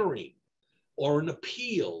hearing or an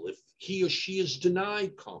appeal if he or she is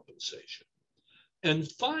denied compensation? And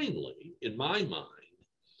finally, in my mind,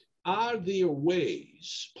 are there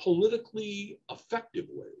ways, politically effective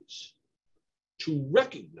ways, to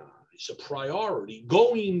recognize a priority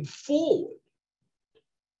going forward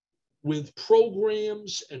with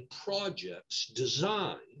programs and projects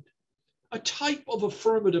designed, a type of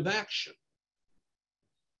affirmative action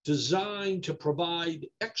designed to provide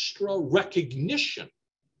extra recognition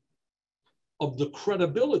of the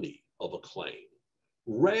credibility of a claim,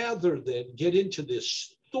 rather than get into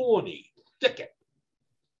this thorny thicket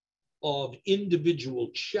of individual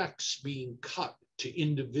checks being cut to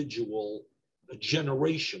individual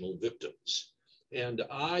generational victims. And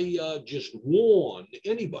I just warn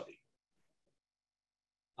anybody.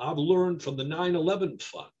 I've learned from the 9/11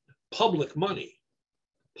 fund, public money,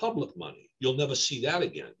 you'll never see that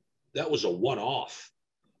again. That was a one-off.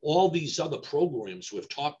 All these other programs we've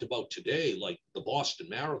talked about today, like the Boston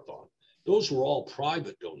Marathon, those were all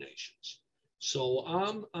private donations. So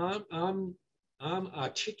I'm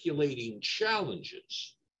articulating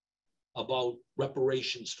challenges about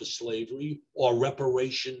reparations for slavery or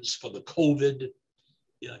reparations for the COVID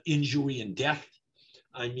injury and death.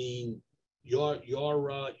 I mean, you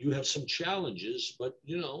have some challenges, but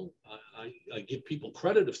you know, I give people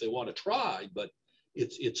credit if they want to try, but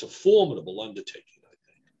it's a formidable undertaking, I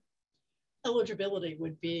think. Eligibility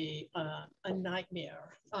would be a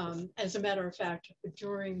nightmare. As a matter of fact,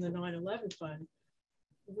 during the 9/11 fund,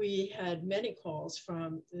 we had many calls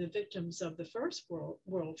from the victims of the first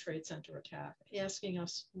World Trade Center attack asking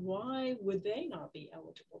us why would they not be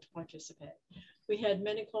eligible to participate. We had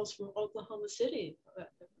many calls from Oklahoma City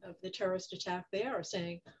of the terrorist attack there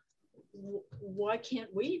saying, why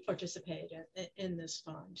can't we participate in this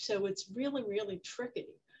fund? So it's really, really tricky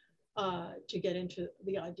to get into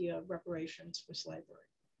the idea of reparations for slavery.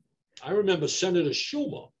 I remember Senator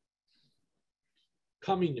Schumer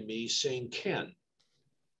coming to me saying, Ken,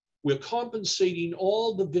 we're compensating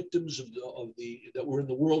all the victims that were in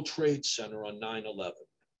the World Trade Center on 9/11.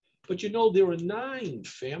 But you know, there are 9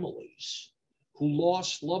 families who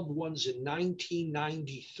lost loved ones in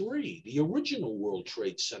 1993, the original World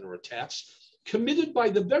Trade Center attacks committed by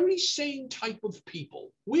the very same type of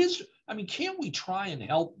people. Can't we try and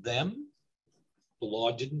help them? The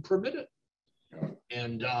law didn't permit it.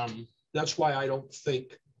 And that's why I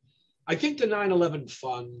think the 9/11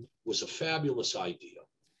 fund was a fabulous idea.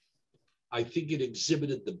 I think it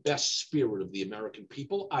exhibited the best spirit of the American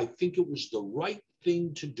people. I think it was the right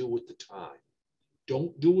thing to do at the time.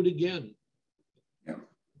 Don't do it again. Yeah.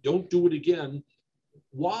 Don't do it again.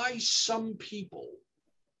 Why some people?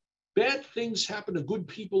 Bad things happen to good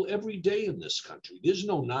people every day in this country. There's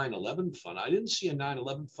no 9/11 fund. I didn't see a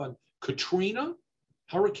 9/11 fund.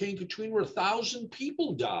 Hurricane Katrina, 1,000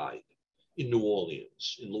 people died in New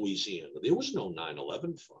Orleans, in Louisiana. There was no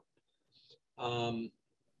 9/11 fund.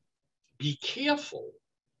 Be careful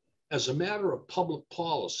as a matter of public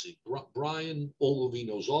policy. Brian Ogilvie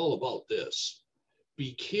knows all about this.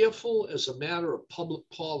 Be careful as a matter of public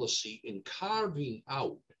policy in carving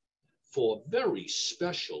out for very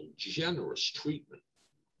special, generous treatment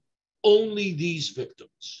only these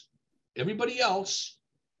victims. Everybody else,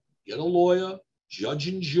 get a lawyer, judge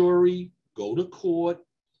and jury, go to court.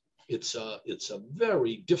 It's a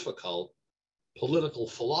very difficult political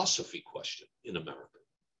philosophy question in America.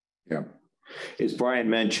 Yeah. As Brian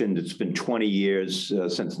mentioned, it's been 20 years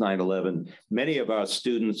since 9/11. Many of our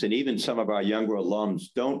students and even some of our younger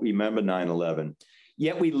alums don't remember 9/11.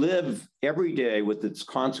 Yet we live every day with its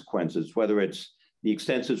consequences, whether it's the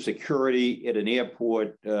extensive security at an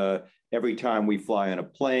airport every time we fly on a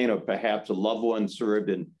plane, or perhaps a loved one served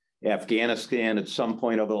in Afghanistan at some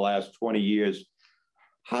point over the last 20 years.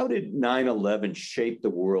 How did 9/11 shape the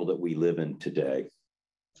world that we live in today?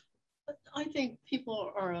 I think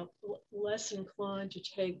people are less inclined to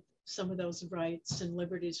take some of those rights and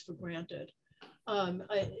liberties for granted.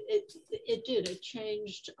 It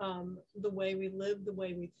changed the way we live, the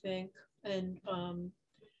way we think. And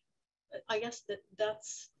I guess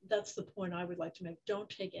that's the point I would like to make. Don't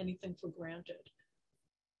take anything for granted.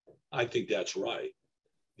 I think that's right.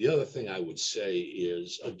 The other thing I would say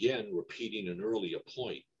is, again, repeating an earlier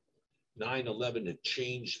point, 9/11 had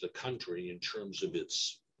changed the country in terms of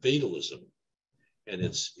its fatalism and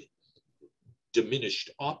its diminished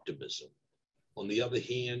optimism. On the other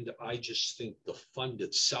hand, I just think the fund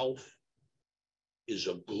itself is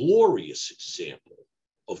a glorious example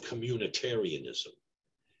of communitarianism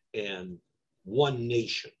and one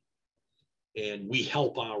nation, and we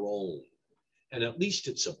help our own. And at least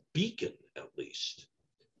it's a beacon, at least,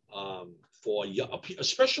 for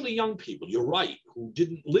especially young people, you're right, who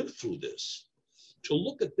didn't live through this, to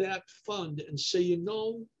look at that fund and say, you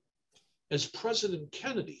know, as President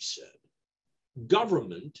Kennedy said,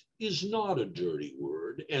 government is not a dirty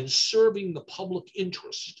word, and serving the public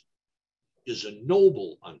interest is a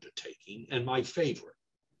noble undertaking. And my favorite,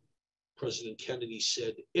 President Kennedy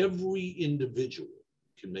said, every individual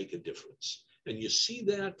can make a difference. And you see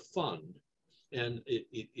that fund, and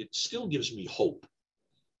it still gives me hope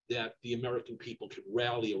that the American people can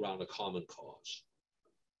rally around a common cause.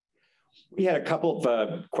 We had a couple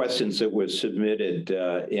of questions that were submitted,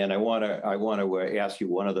 and I want to ask you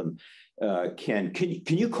one of them. Ken,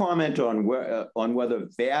 can you comment on whether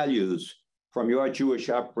values from your Jewish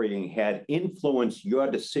upbringing had influenced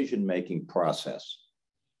your decision-making process?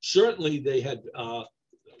 Certainly, they had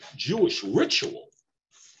Jewish ritual,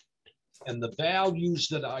 and the values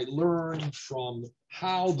that I learned from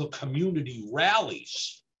how the community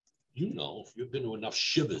rallies. You know, if you've been to enough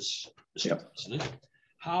shivas, Mr. President,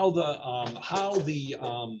 how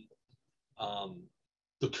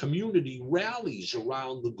the community rallies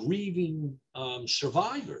around the grieving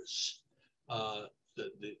survivors,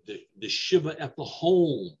 the shiva at the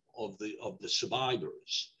home of the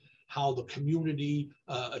survivors, how the community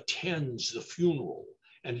attends the funeral,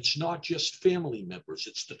 and it's not just family members;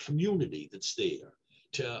 it's the community that's there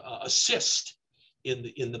to assist in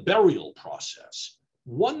the burial process.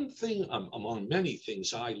 One thing, among many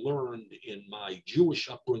things I learned in my Jewish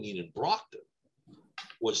upbringing in Brockton,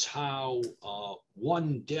 was how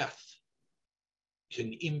one death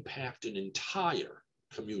can impact an entire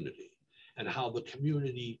community, and how the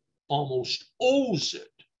community almost owes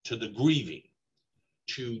it to the grieving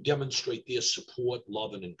to demonstrate their support,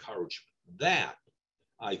 love, and encouragement. That,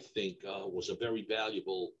 I think, was a very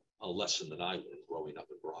valuable lesson that I learned growing up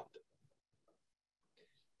in Brockton.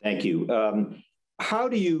 Thank you. How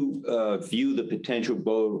do you view the potential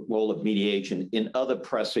role of mediation in other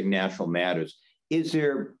pressing national matters?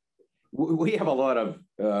 We have a lot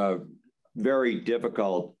of very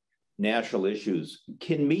difficult national issues.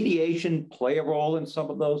 Can mediation play a role in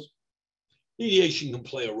some of those? Mediation can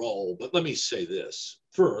play a role, but let me say this.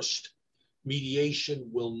 First, mediation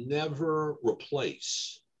will never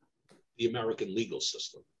replace the American legal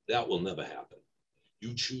system. That will never happen.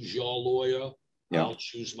 You choose your lawyer, I'll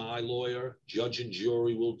choose my lawyer, judge and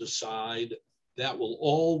jury will decide. That will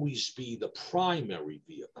always be the primary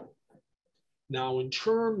vehicle. Now, in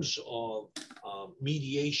terms of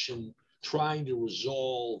mediation trying to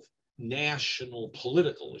resolve national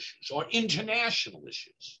political issues or international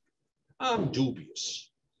issues, I'm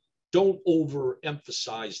dubious. Don't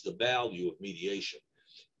overemphasize the value of mediation.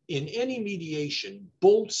 In any mediation,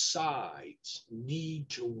 both sides need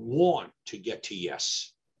to want to get to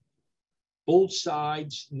yes. Both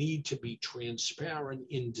sides need to be transparent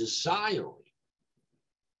in desiring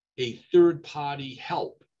a third-party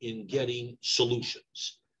help in getting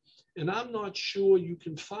solutions. And I'm not sure you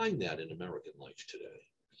can find that in American life today.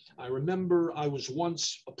 I remember I was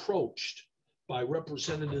once approached by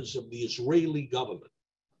representatives of the Israeli government.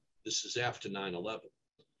 This is after 9/11.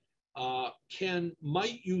 Ken,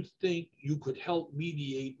 might you think you could help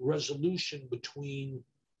mediate resolution between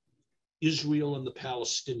Israel and the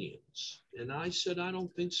Palestinians? And I said, I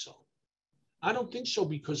don't think so. I don't think so,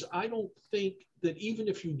 because I don't think that even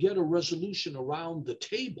if you get a resolution around the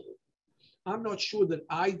table, I'm not sure that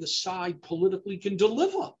either side politically can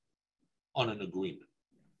deliver on an agreement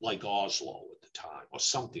like Oslo at the time or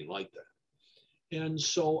something like that. And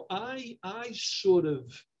so I sort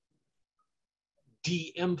of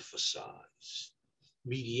de-emphasize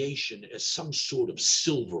mediation as some sort of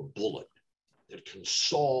silver bullet that can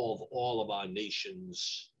solve all of our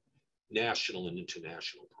nation's national and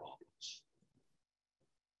international problems.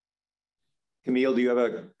 Camille, do you have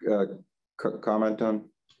a comment on?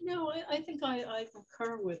 No, I think I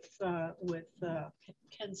concur with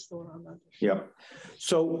Ken's thought on that. Yeah.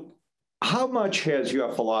 So how much has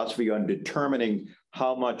your philosophy on determining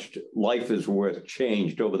how much life is worth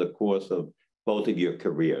changed over the course of both of your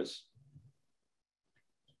careers?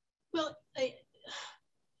 Well, I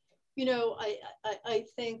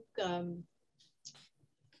think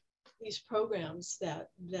these programs that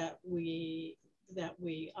we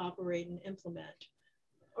operate and implement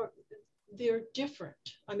they're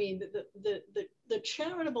different. I mean, the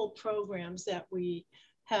charitable programs that we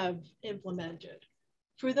have implemented,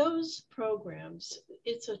 for those programs,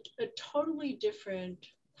 it's a totally different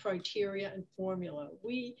criteria and formula.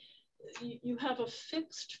 You have a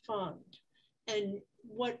fixed fund, and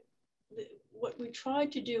what we try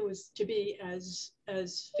to do is to be as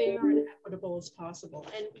fair and equitable as possible.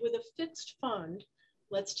 And with a fixed fund,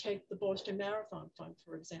 let's take the Boston Marathon Fund,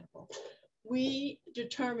 for example. we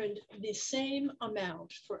determined the same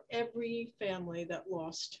amount for every family that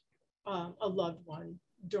lost a loved one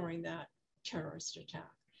during that terrorist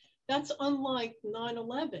attack. That's unlike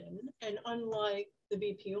 9/11 and unlike the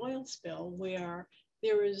BP oil spill, where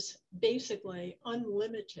there is basically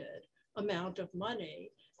unlimited amount of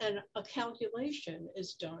money and a calculation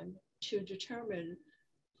is done to determine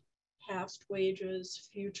past wages,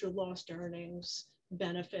 future lost earnings,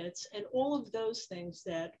 benefits, and all of those things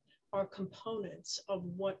that are components of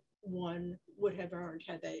what one would have earned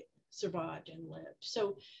had they survived and lived.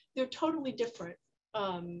 So they're totally different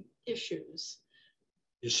issues.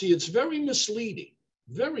 You see, it's very misleading,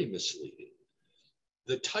 very misleading.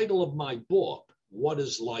 The title of my book, What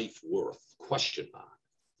is Life Worth? ?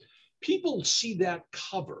 People see that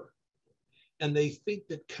cover and they think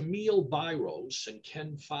that Camille Biros and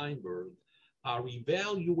Ken Feinberg are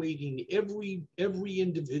evaluating every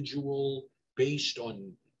individual based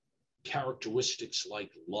on characteristics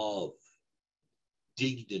like love,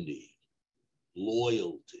 dignity,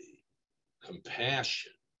 loyalty,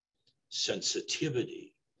 compassion,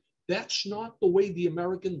 sensitivity. That's not the way the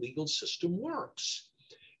American legal system works.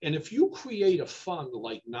 And if you create a fund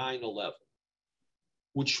like 9/11,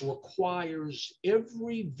 which requires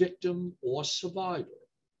every victim or survivor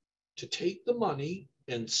to take the money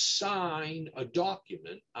and sign a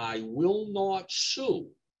document, I will not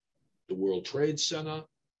sue the World Trade Center,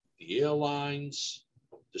 the airlines,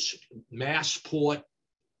 the Massport.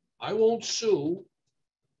 I won't sue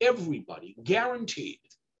everybody, guaranteed.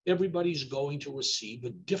 Everybody's going to receive a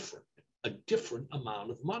different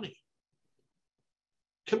amount of money.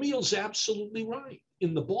 Camille's absolutely right.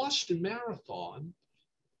 In the Boston Marathon,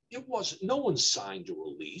 no one signed a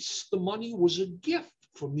release. The money was a gift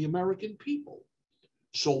from the American people.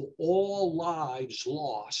 So all lives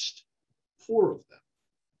lost, 4 of them,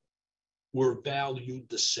 were valued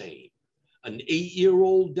the same. An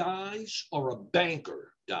 8-year-old dies, or a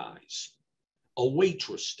banker dies, a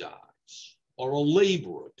waitress dies, or a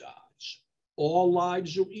laborer dies. All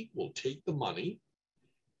lives are equal. Take the money.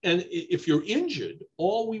 And if you're injured,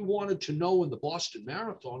 all we wanted to know in the Boston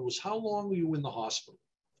Marathon was how long were you in the hospital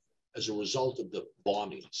as a result of the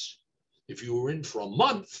bombings. If you were in for a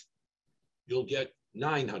month, you'll get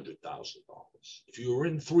 $900,000. If you were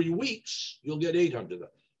in 3 weeks, you'll get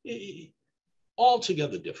 $800,000.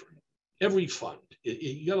 Altogether different. Every fund.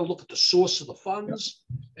 You got to look at the source of the funds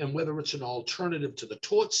and whether it's an alternative to the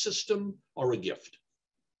tort system or a gift.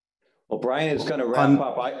 Well, Brian is going to wrap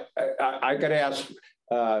up. I got to ask,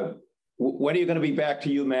 when are you going to be back to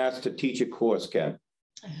UMass to teach a course, Ken?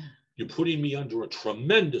 You're putting me under a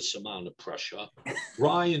tremendous amount of pressure.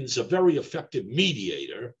 Brian's a very effective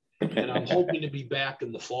mediator, and I'm hoping to be back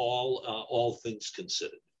in the fall, all things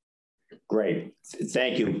considered. Great.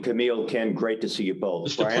 Thank you, Camille, Ken. Great to see you both.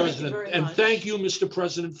 Mr. President, and thank you, Mr.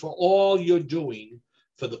 President, for all you're doing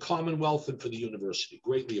for the Commonwealth and for the university.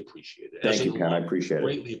 Greatly appreciate it. Thank you, Ken. I appreciate it.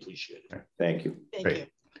 Greatly appreciate it. Thank you. Thank you.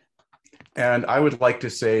 And I would like to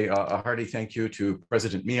say a hearty thank you to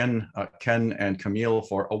President Meehan, Ken, and Camille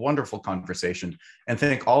for a wonderful conversation, and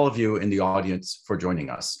thank all of you in the audience for joining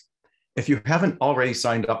us. If you haven't already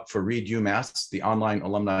signed up for Read UMass, the online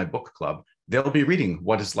alumni book club, they'll be reading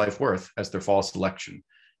What is Life Worth as their fall selection.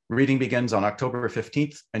 Reading begins on October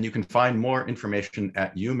 15th, and you can find more information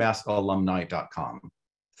at umassalumni.com.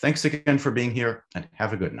 Thanks again for being here, and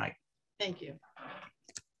have a good night. Thank you.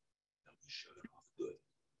 Shut it off good.